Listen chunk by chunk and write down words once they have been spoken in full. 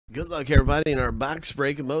Good luck, everybody, in our box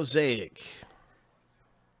break of Mosaic.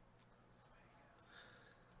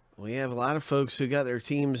 We have a lot of folks who got their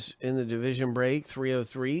teams in the division break,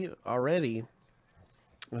 303 already.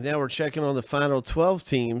 And now we're checking on the final 12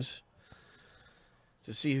 teams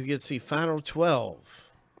to see who gets the final 12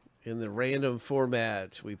 in the random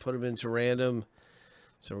format. We put them into random.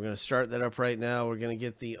 So we're going to start that up right now. We're going to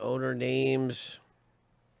get the owner names.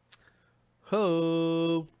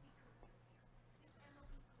 Ho!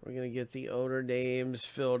 We're going to get the owner names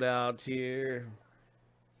filled out here.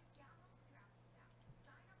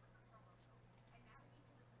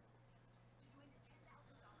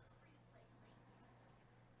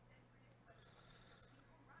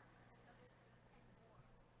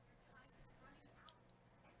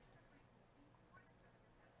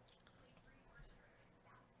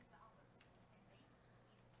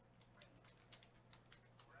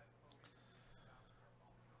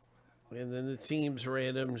 And then the teams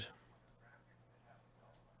randomed.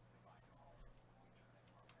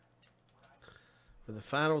 For the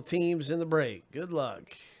final teams in the break. Good luck.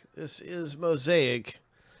 This is Mosaic.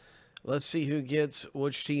 Let's see who gets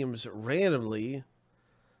which teams randomly.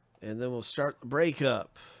 And then we'll start the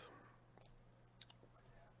breakup.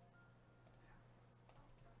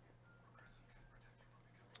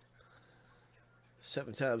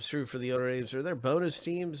 Seven times through for the owner names. Are there bonus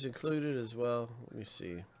teams included as well? Let me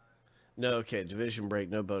see. No, okay. Division break,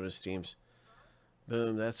 no bonus teams.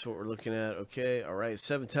 Boom, that's what we're looking at. Okay, all right.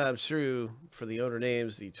 7 times through for the owner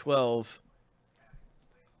names, the 12.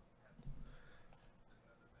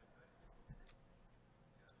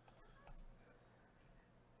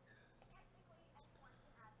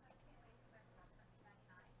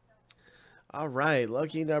 All right,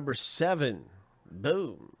 lucky number 7.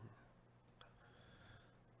 Boom.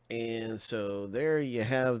 And so there you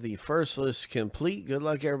have the first list complete. Good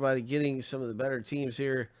luck, everybody, getting some of the better teams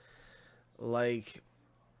here, like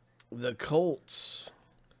the Colts,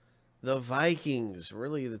 the Vikings,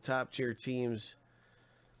 really the top tier teams.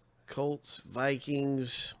 Colts,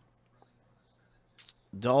 Vikings,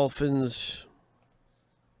 Dolphins.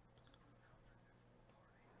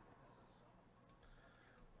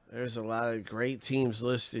 There's a lot of great teams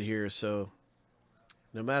listed here, so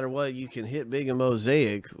no matter what, you can hit big in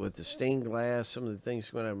Mosaic with the stained glass, some of the things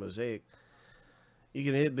going on in Mosaic. You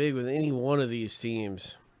can hit big with any one of these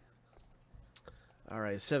teams. All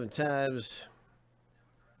right, 7 times.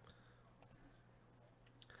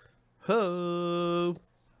 Ho!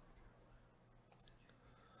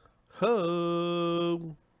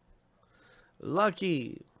 Ho!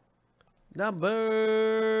 Lucky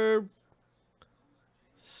number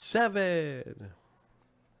 7.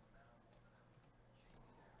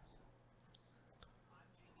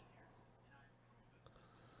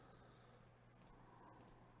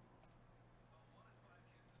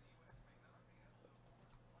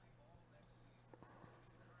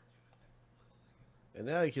 And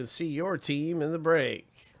now you can see your team in the break.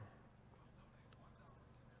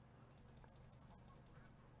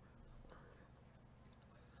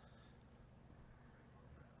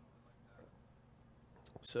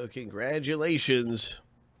 So congratulations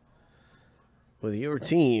with your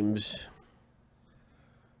teams.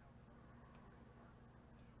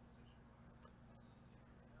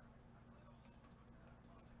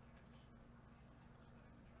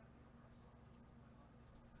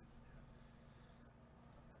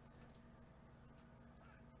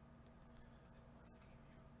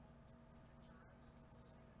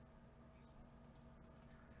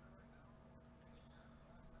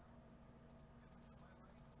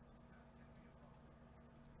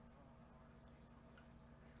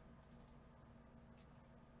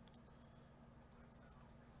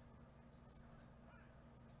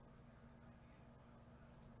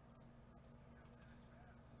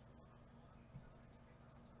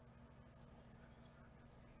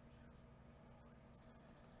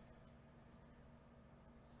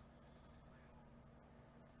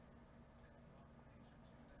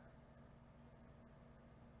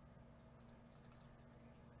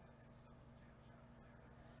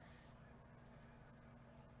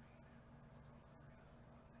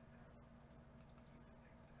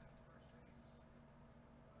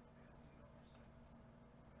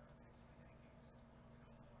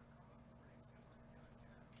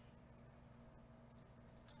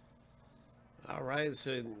 All right,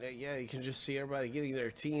 so yeah, you can just see everybody getting their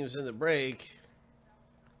teams in the break.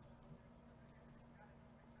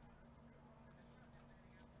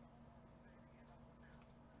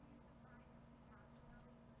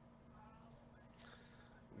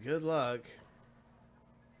 Good luck.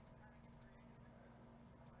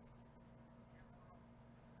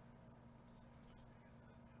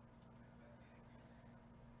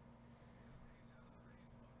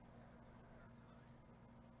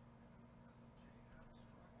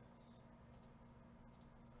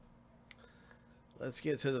 Let's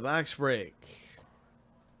get to the box break.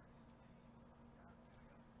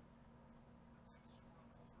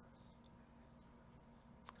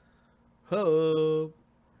 Ho!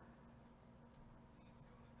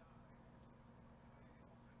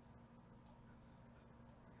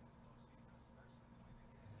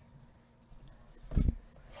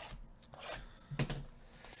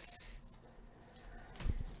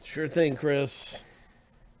 Sure thing, Chris.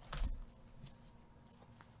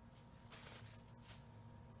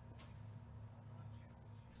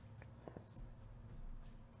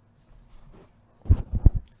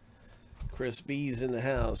 Chris B's in the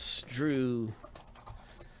house. Drew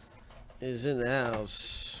is in the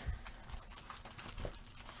house.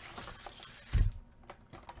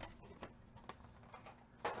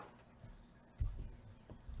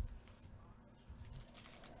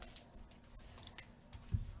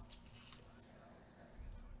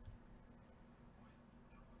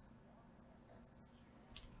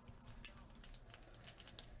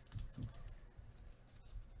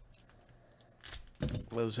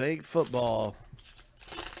 Mosaic football.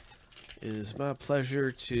 It is my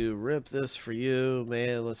pleasure to rip this for you.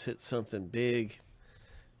 Man, let's hit something big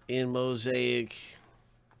in Mosaic.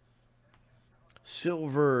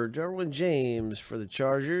 Silver, Derwin James for the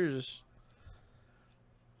Chargers.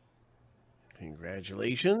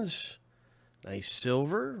 Congratulations. Nice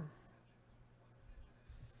silver.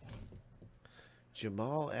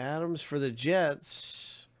 Jamal Adams for the Jets.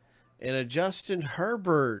 And a Justin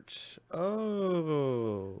Herbert.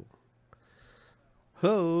 Oh.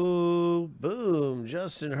 Oh, boom.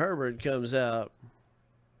 Justin Herbert comes out.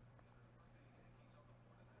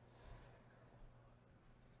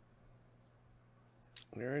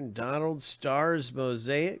 Aaron Donald Stars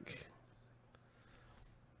Mosaic.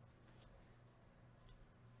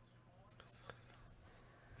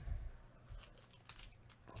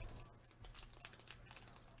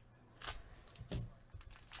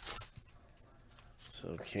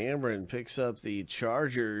 So Cameron picks up the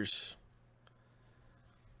Chargers.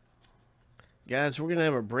 Guys, we're going to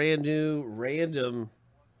have a brand new random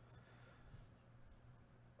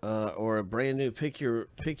or a brand new pick your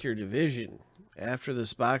division after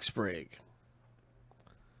this box break.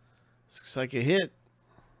 This looks like a hit.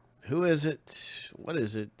 Who is it? What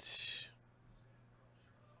is it?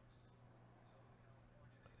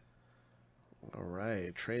 All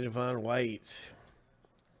right, Trayvon White.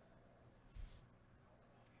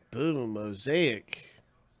 Boom, Mosaic.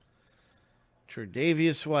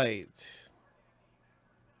 Tre'Davious White.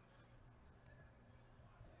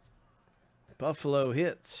 Buffalo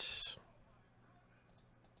hits.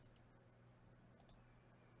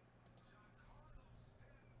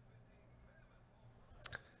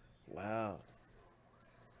 Wow.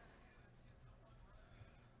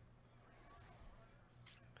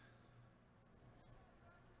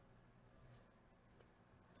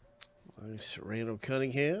 Nice. Randall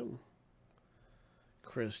Cunningham.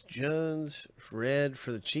 Chris Jones. Red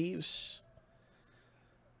for the Chiefs.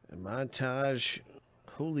 And Montage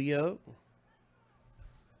Julio.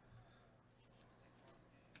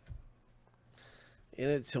 In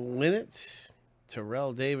it to win it.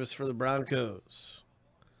 Terrell Davis for the Broncos.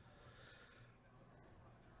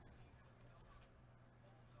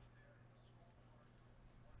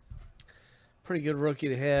 Pretty good rookie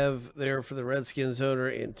to have there for the Redskins owner,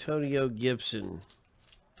 Antonio Gibson.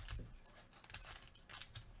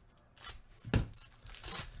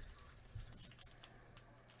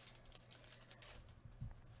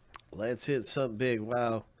 Let's hit something big.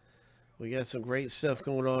 Wow. We got some great stuff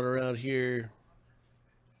going on around here.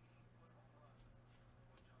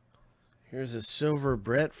 Here's a silver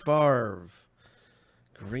Brett Favre.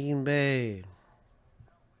 Green Bay.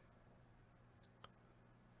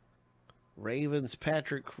 Ravens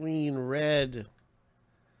Patrick Queen red.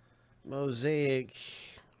 Mosaic.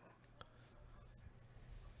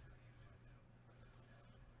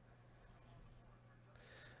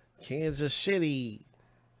 Kansas City.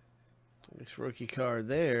 Nice rookie card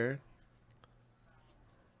there.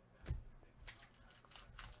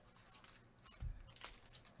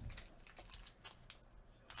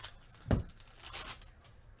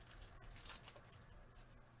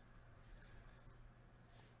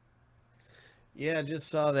 Yeah, I just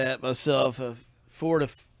saw that myself. 4 to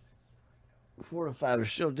 5. They're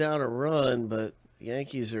still down a run, but the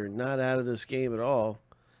Yankees are not out of this game at all.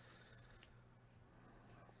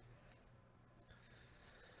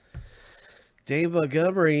 Dave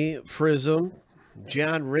Montgomery prism.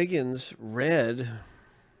 John Riggins red.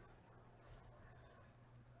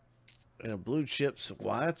 And a blue chips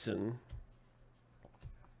Watson.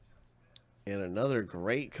 And another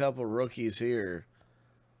great couple rookies here.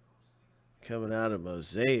 coming out of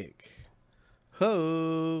Mosaic.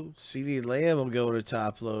 Ho! CD Lamb will go to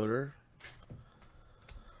top loader.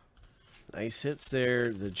 Nice hits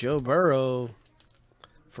there. The Joe Burrow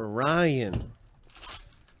for Ryan.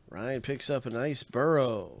 Ryan picks up a nice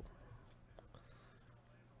Burrow.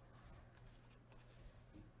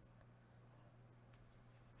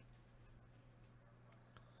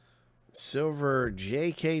 Silver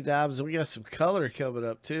J.K. Dobbs. We got some color coming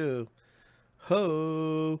up too.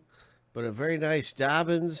 Ho! But a very nice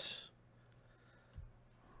Dobbins.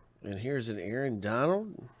 And here's an Aaron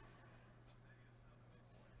Donald.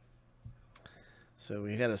 So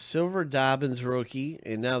we got a silver Dobbins rookie.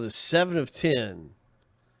 And now the 7 of 10.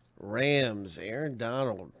 Rams, Aaron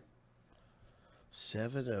Donald.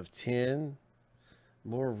 7 of 10.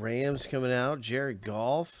 More Rams coming out. Jared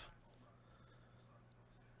Goff.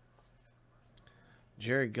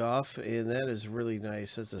 Jared Goff, and that is really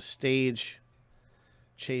nice. That's a stage.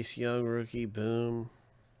 Chase Young rookie. Boom.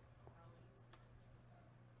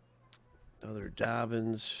 Another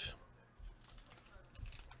Dobbins.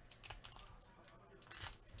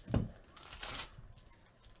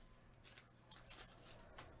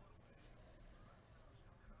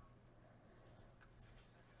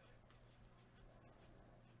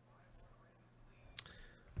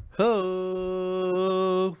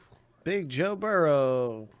 Ho! Big Joe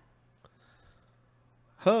Burrow.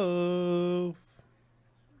 Ho!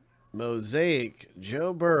 Mosaic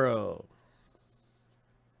Joe Burrow.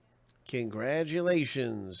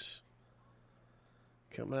 Congratulations.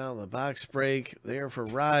 Coming out in the box break there for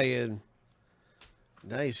Ryan.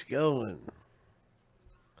 Nice going.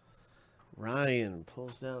 Ryan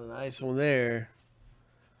pulls down a nice one there.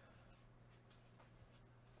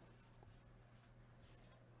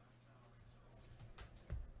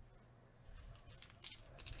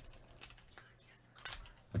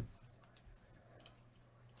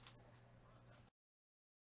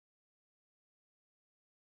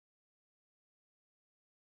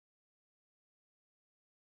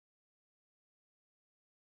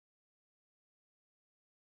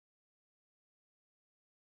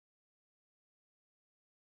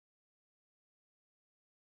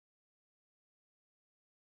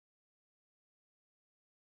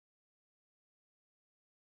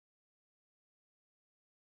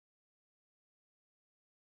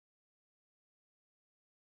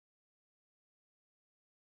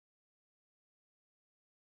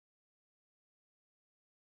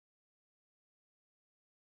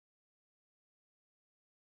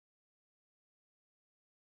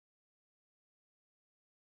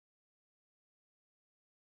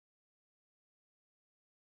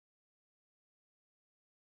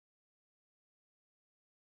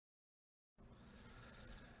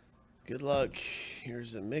 Good luck.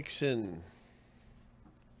 Here's a Mixon.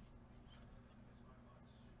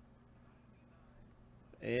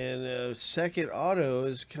 And a second auto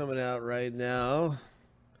is coming out right now.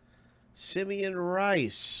 Simeon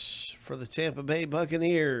Rice for the Tampa Bay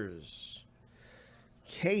Buccaneers.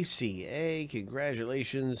 Casey, hey,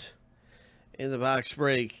 congratulations in the box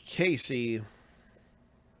break. Casey.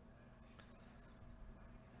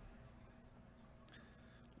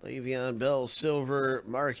 Le'Veon Bell, silver.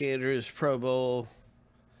 Mark Andrews, Pro Bowl.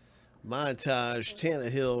 Montage,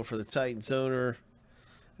 Tannehill for the Titans owner.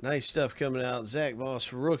 Nice stuff coming out. Zach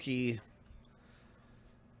Moss, rookie.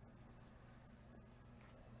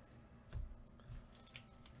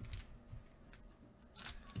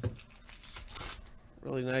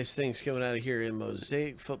 Really nice things coming out of here in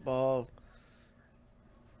Mosaic football.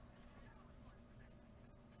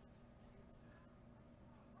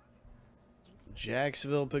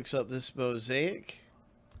 Jacksonville picks up this Mosaic.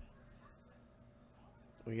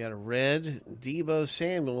 We got a red Deebo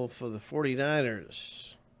Samuel for the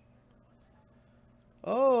 49ers.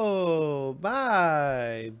 Oh,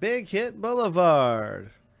 bye. Big Hit Boulevard.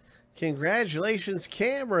 Congratulations,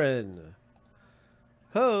 Cameron.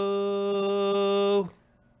 Ho.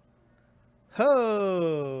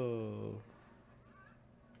 Ho.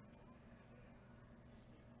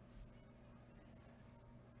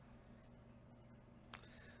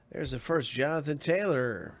 There's the first Jonathan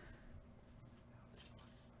Taylor.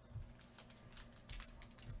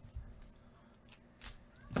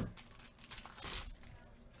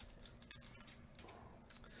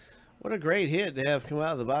 What a great hit to have come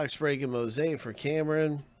out of the box break in Mosaic for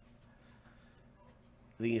Cameron.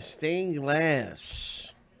 The stained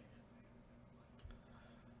glass.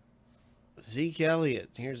 Zeke Elliott.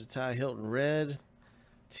 Here's a Ty Hilton red.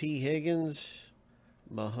 T. Higgins.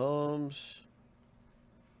 Mahomes.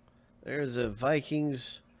 There's a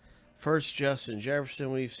Vikings first Justin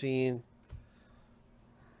Jefferson we've seen.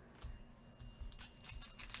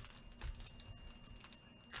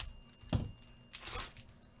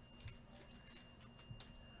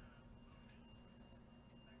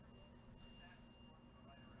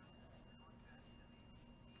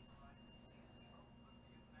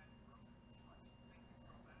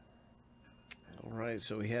 right,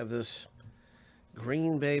 so we have this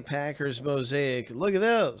Green Bay Packers mosaic. Look at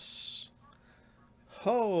this.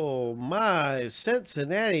 Oh my,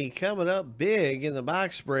 Cincinnati coming up big in the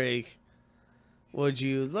box break. Would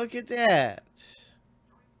you look at that?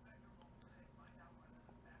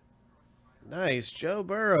 Nice, Joe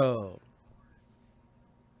Burrow.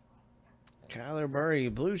 Kyler Murray,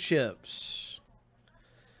 blue chips.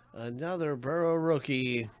 Another Burrow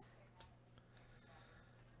rookie.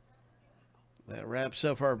 That wraps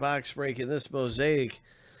up our box break in this mosaic.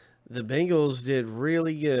 The Bengals did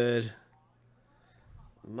really good.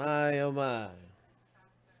 My, oh my.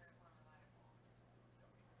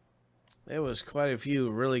 There was quite a few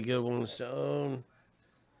really good ones to own.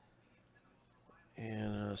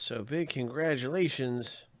 And so big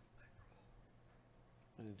congratulations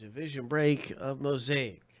on the division break of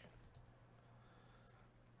Mosaic.